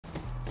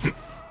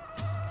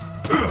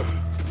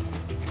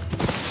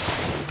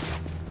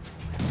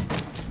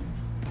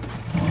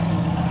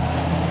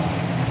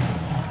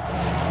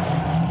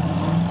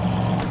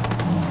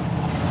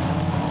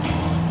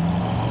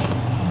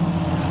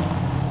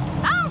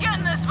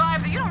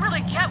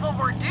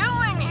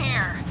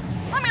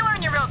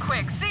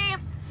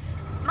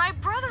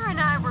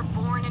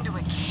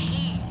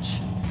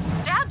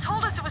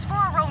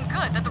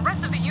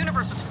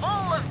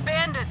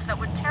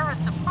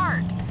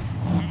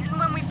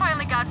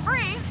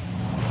scot-free.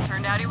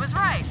 Turned out he was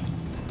right.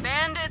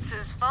 Bandits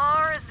as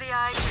far as the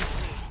eye can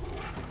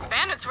see.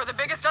 Bandits were the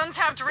biggest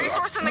untapped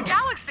resource in the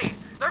galaxy.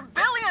 There are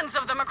billions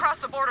of them across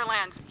the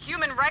Borderlands.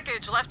 Human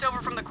wreckage left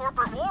over from the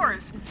corporate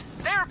wars.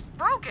 They're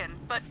broken,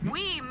 but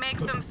we make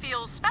them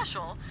feel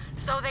special,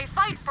 so they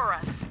fight for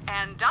us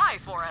and die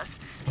for us.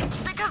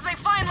 Because they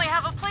finally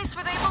have a place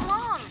where they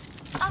belong.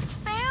 A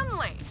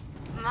family.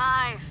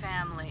 My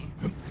family.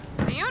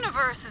 The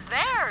universe is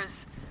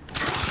theirs,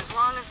 as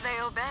long as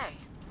they obey.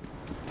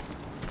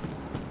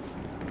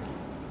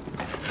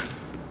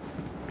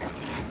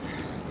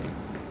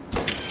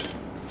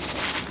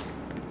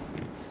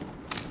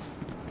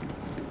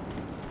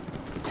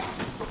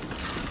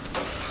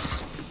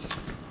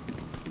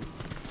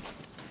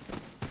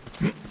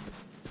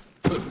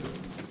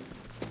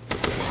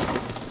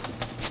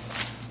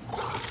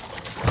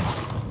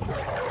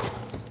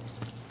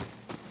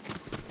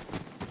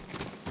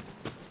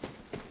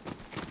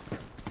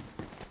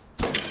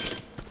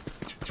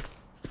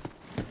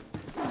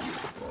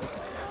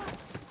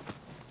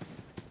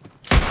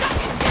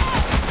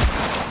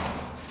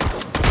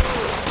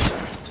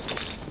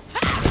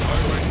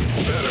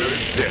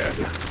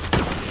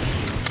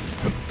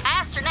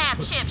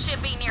 Ship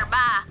should be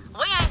nearby.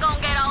 We ain't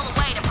gonna get all the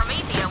way to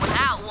Promethea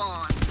without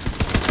one.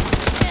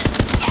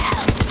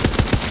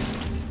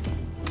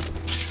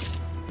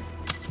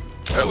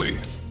 Ellie,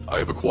 I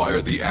have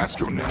acquired the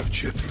astronav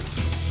chip.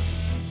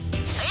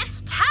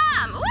 It's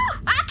time! Woo!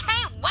 I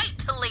can't wait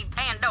to leave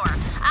Pandora.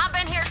 I've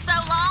been here so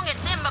long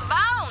it's in my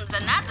bones,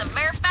 and that's a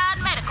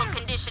verified medical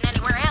condition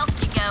anywhere else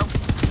you go.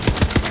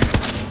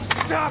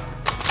 Stop!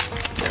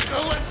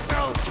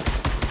 Calypso!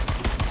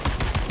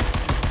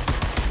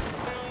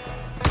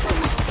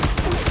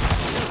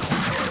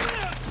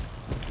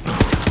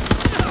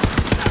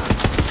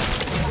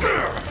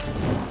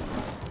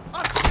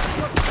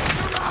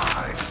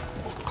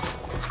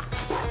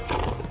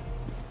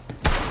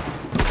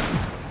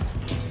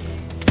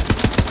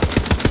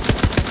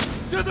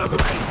 To the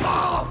great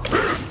ball!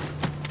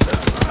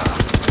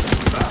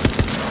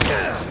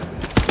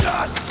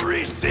 Just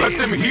receive. Let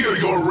them hear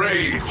your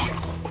rage!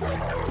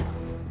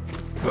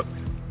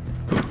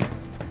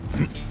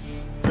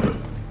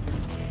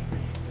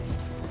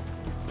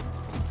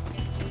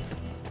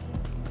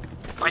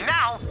 By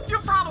now,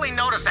 you've probably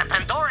noticed that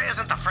Pandora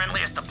isn't the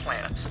friendliest of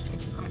planets.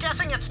 I'm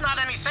guessing it's not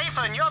any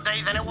safer in your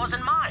day than it was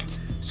in mine.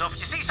 So if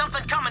you see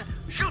something coming,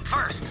 shoot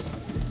first.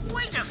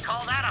 We just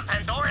call that a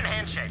Pandoran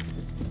handshake.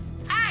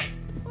 Hey,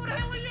 who the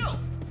hell are you?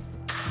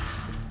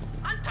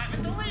 I'm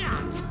talking to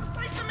Leon.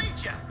 Nice to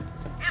meet you.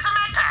 Here's a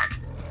med pack.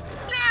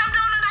 Yeah, I'm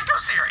doing an Echo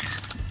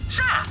series.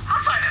 Sure,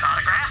 I'll sign an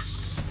autograph.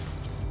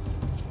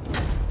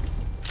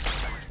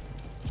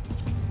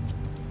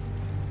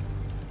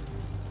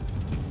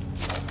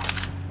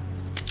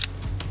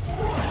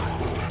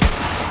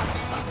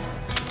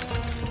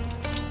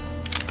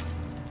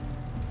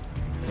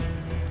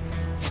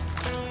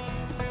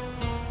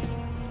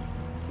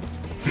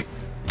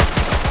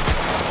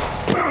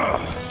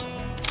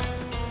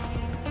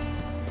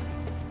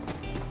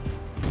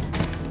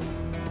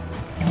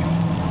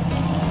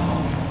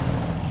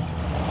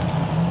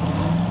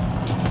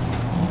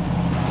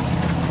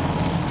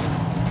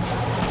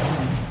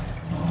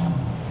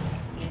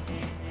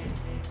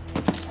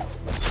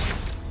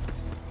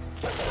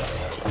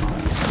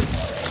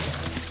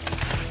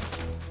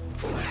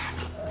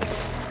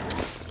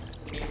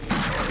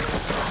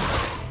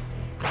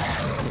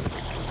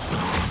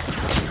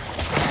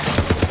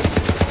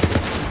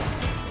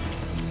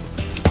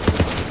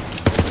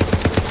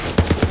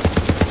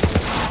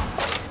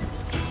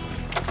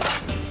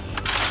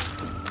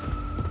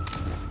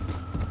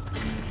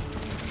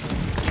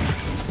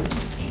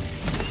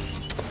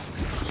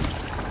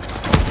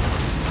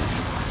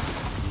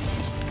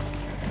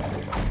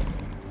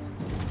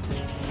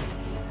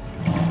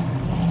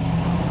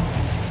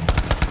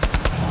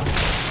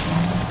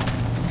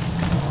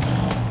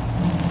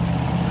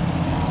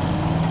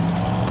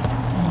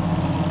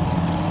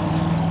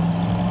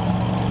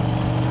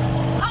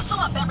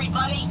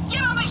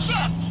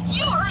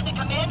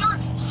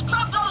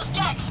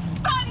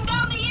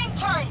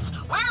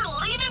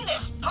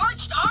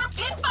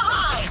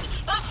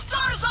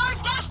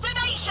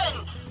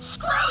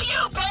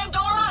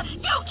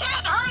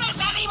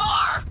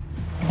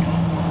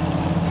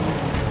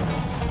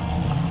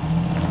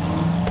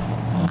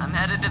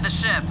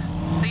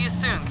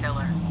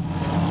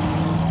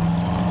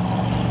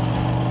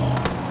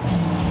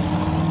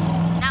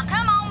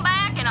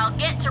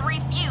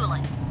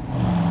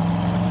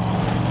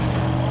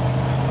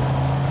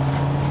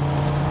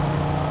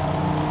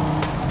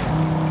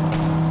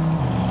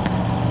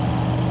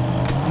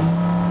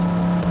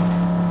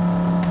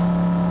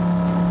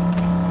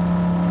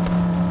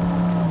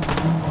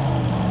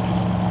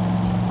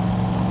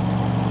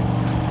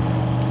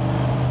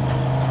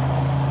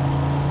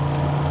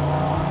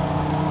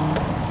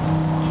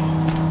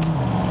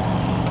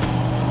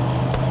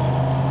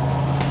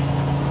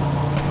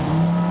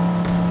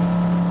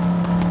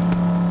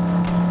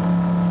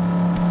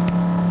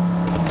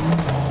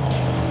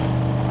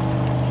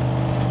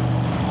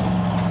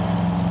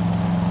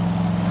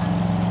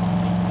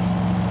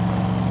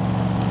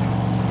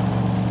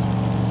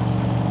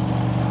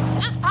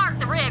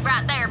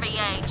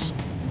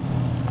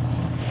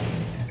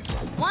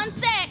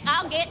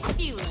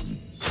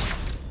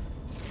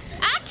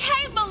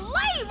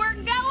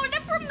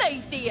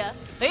 ya.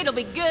 It'll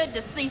be good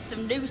to see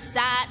some new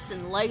sights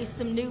and lay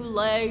some new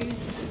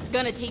lows.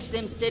 Gonna teach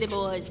them city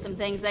boys some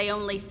things they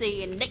only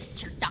see in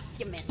nature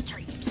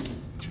documentaries.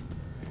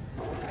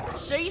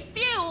 She's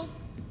fuel.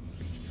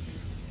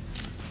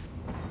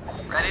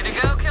 Ready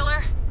to go,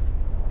 killer?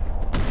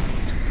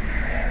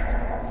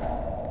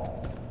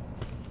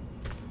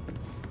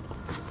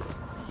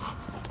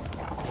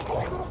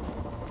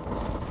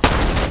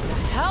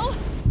 Hell?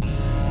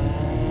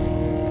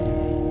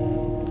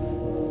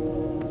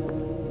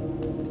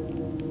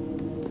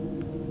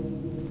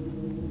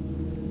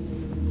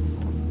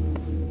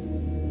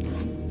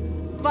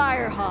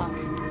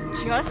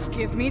 Firehawk, just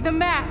give me the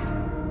map.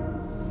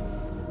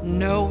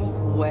 No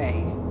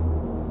way.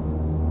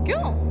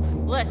 Go!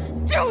 Let's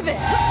do this!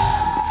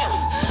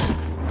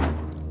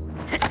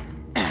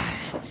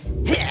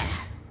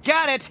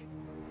 Got it!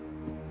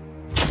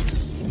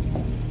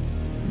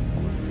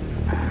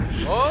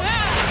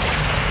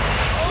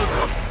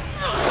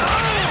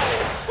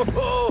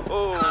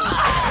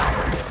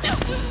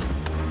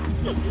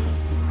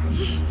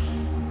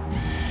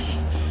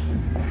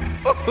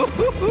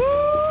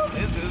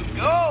 This is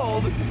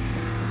gold!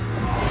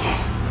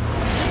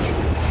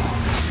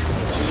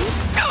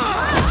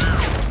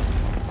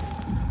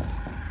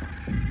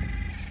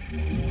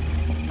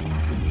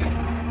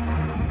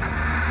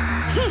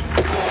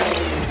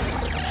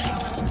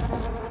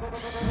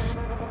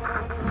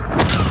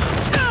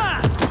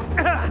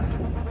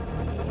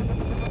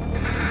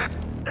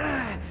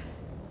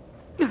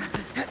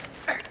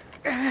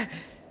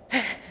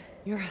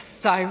 You're a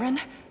siren?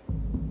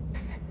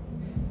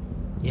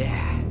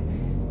 Yeah.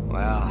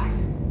 Well,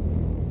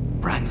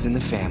 runs in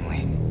the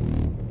family.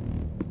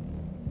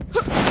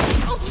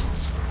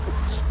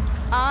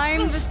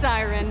 I'm the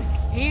siren.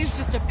 He's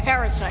just a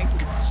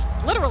parasite.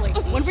 Literally,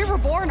 when we were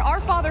born,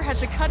 our father had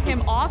to cut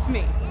him off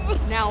me.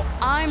 Now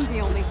I'm the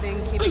only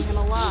thing keeping him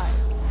alive.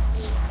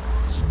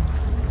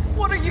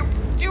 What are you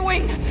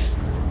doing?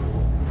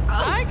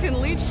 I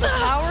can leech the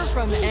power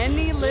from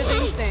any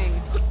living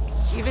thing.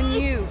 Even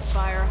you,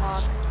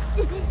 Firehawk.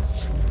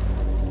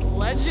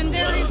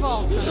 Legendary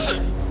Vault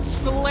Hunter.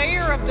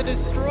 Slayer of the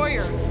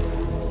Destroyer.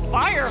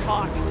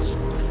 Firehawk.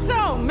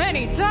 So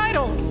many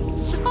titles.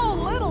 So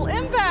little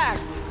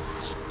impact.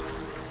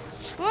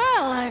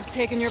 Well, I've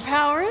taken your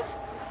powers.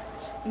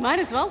 Might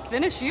as well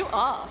finish you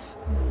off.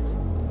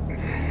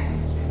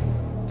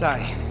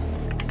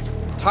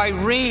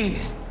 Tyreen!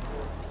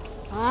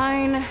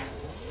 Fine.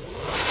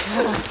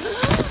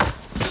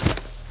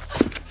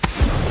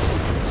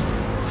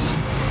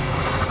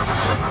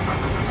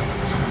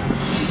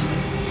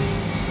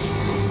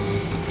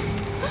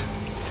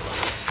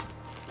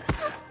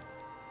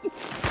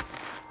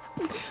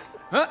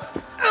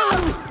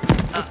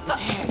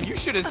 You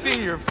should have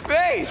seen your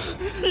face!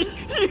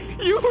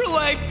 You were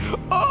like,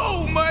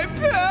 oh, my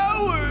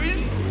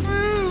powers!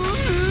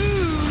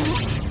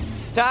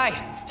 Ty,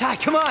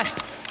 come on!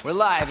 We're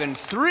live in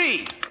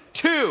 3,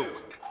 2...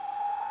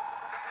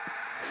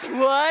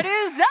 What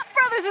is up,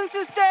 brothers and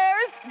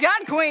sisters?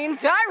 God Queen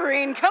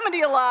Tyreen coming to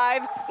you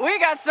live. We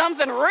got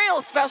something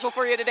real special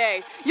for you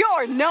today.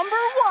 Your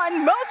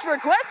 #1 most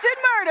requested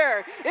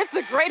murder. It's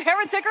the great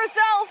heretic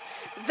herself,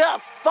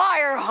 the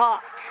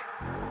Firehawk.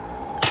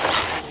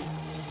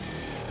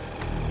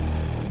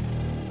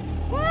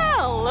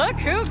 Well, look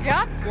who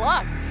got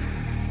plucked.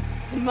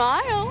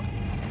 Smile.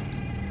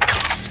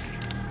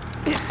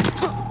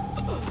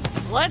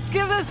 Let's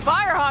give this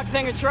Firehawk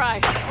thing a try.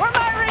 Where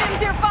my Radiant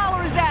dear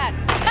followers at?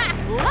 Ha!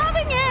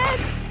 Loving it!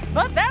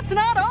 But that's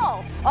not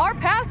all. Our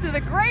path to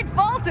the Great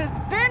Vault has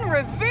been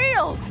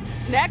revealed.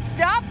 Next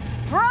stop,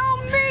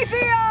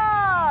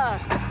 Promethea!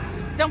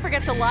 Don't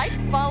forget to like,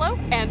 follow,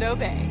 and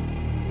obey.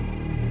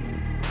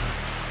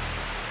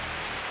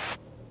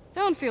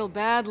 Don't feel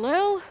bad,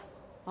 Lil.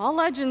 All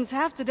legends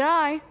have to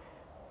die.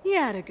 You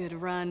had a good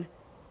run.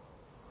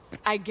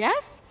 I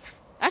guess?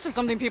 That's just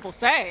something people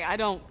say. I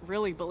don't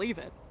really believe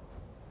it.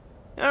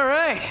 All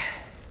right,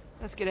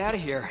 let's get out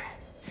of here.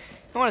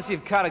 I want to see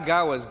if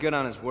Katagawa's good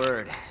on his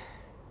word.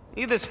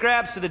 Leave the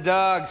scraps to the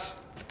dogs.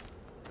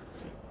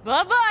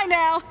 Bye-bye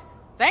now.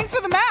 Thanks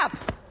for the map.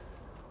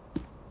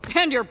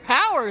 And your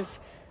powers.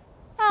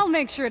 I'll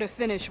make sure to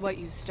finish what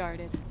you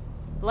started.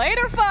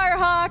 Later,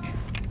 Firehawk.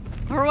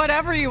 Or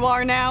whatever you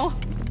are now.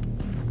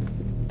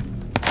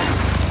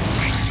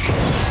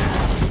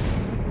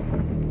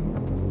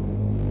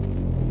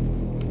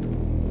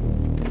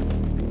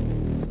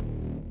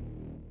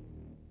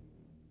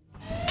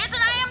 It's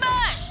an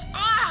ambush!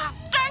 Ugh,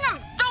 dang 'em,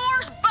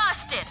 door's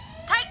busted.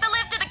 Take the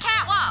lift to the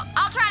catwalk.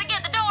 I'll try to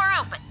get the door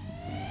open.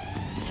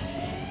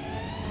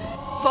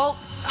 Vault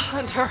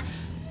Hunter.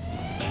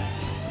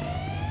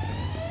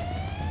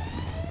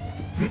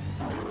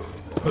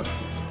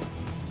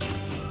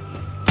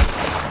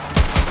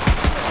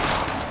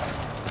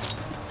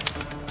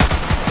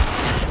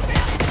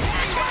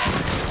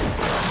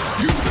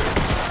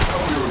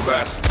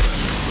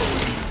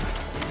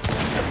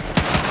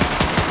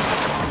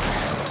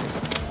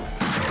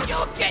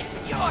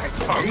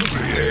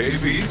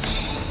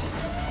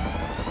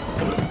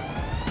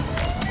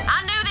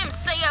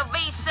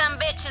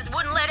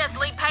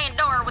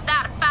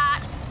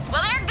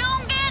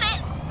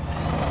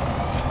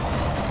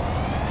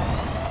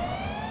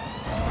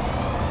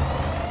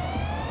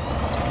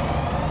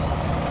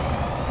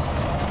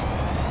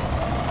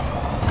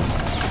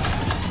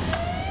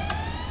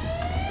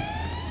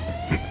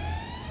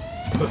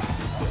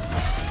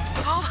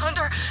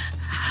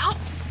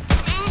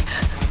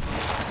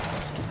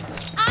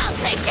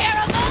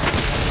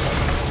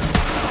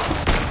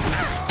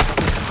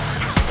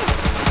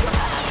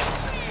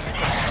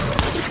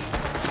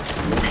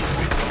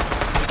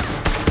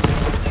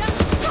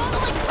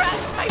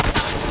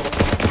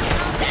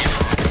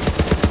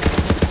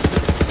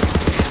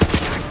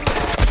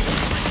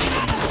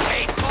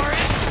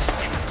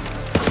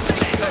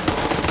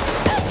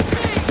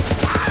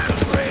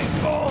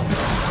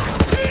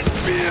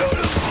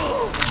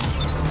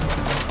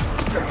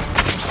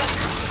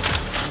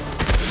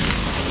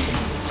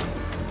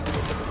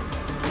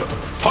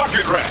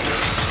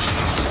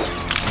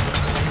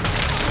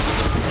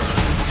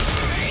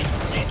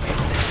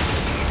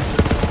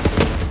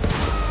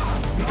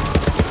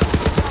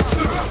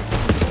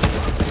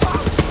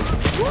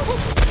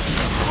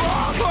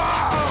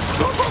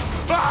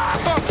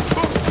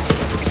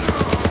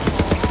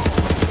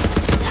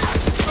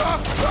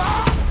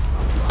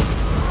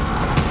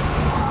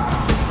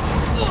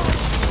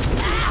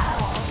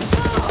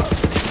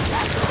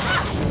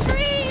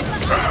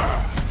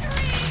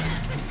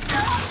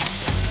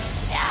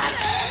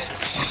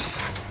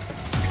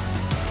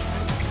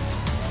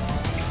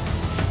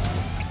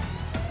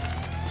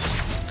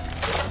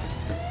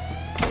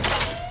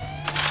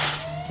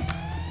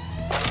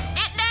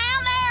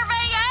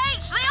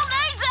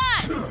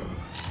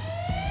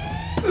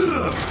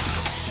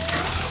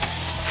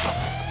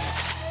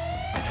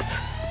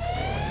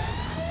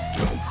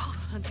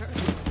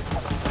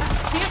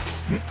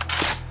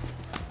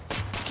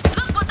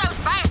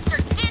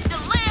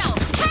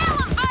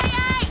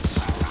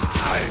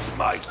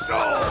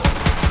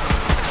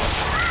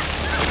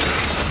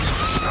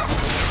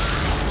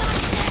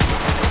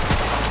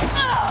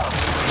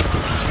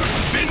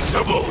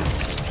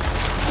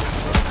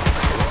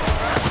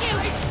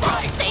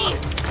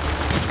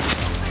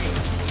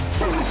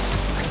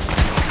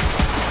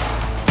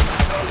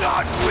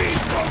 not weed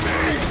for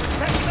me!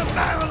 Take the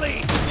family!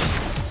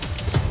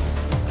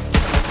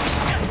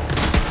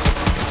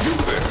 You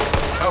there.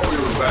 How are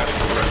your last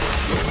friends?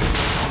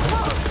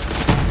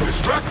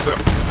 Distract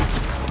them!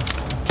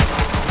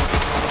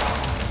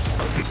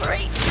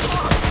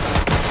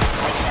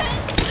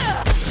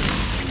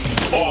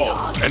 Fall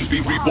and be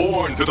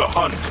reborn to the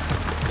hunt!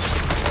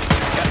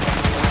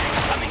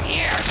 Coming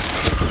here!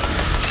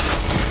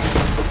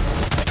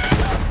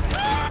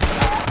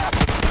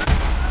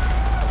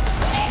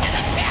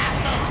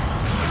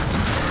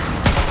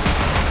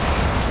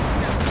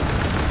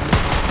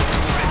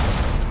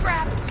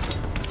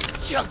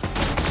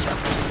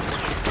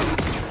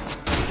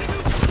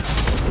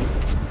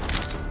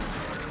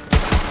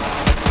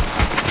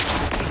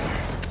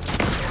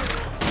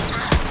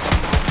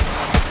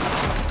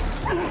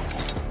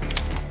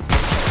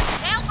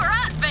 Help her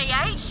up,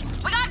 VH.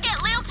 We gotta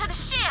get Lil to the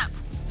ship.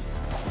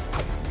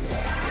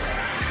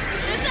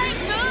 This ain't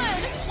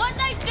good. What'd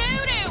they do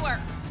to her?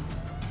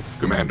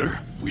 Commander,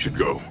 we should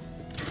go.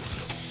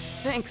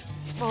 Thanks,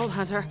 Vault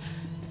Hunter.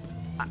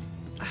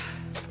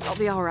 I'll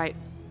be all right.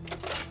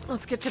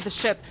 Let's get to the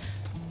ship.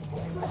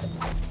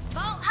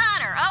 Vault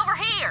Hunter, over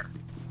here.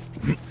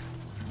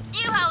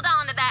 You hold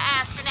on to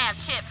that astronav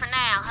chip for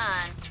now,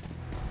 hun.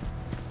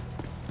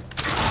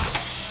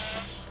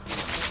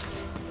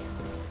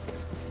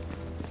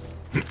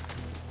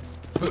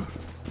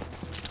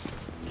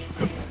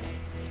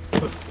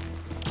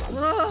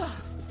 Ugh,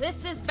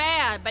 this is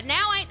bad, but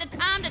now ain't the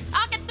time to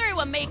talk it through,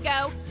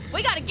 amigo.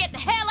 We gotta get the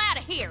hell out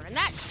of here, and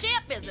that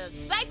ship is the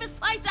safest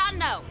place I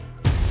know.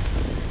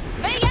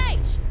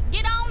 VH,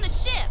 get on the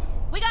ship.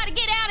 We gotta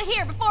get out of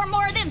here before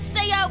more of them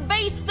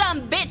COV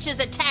some bitches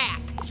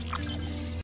attack.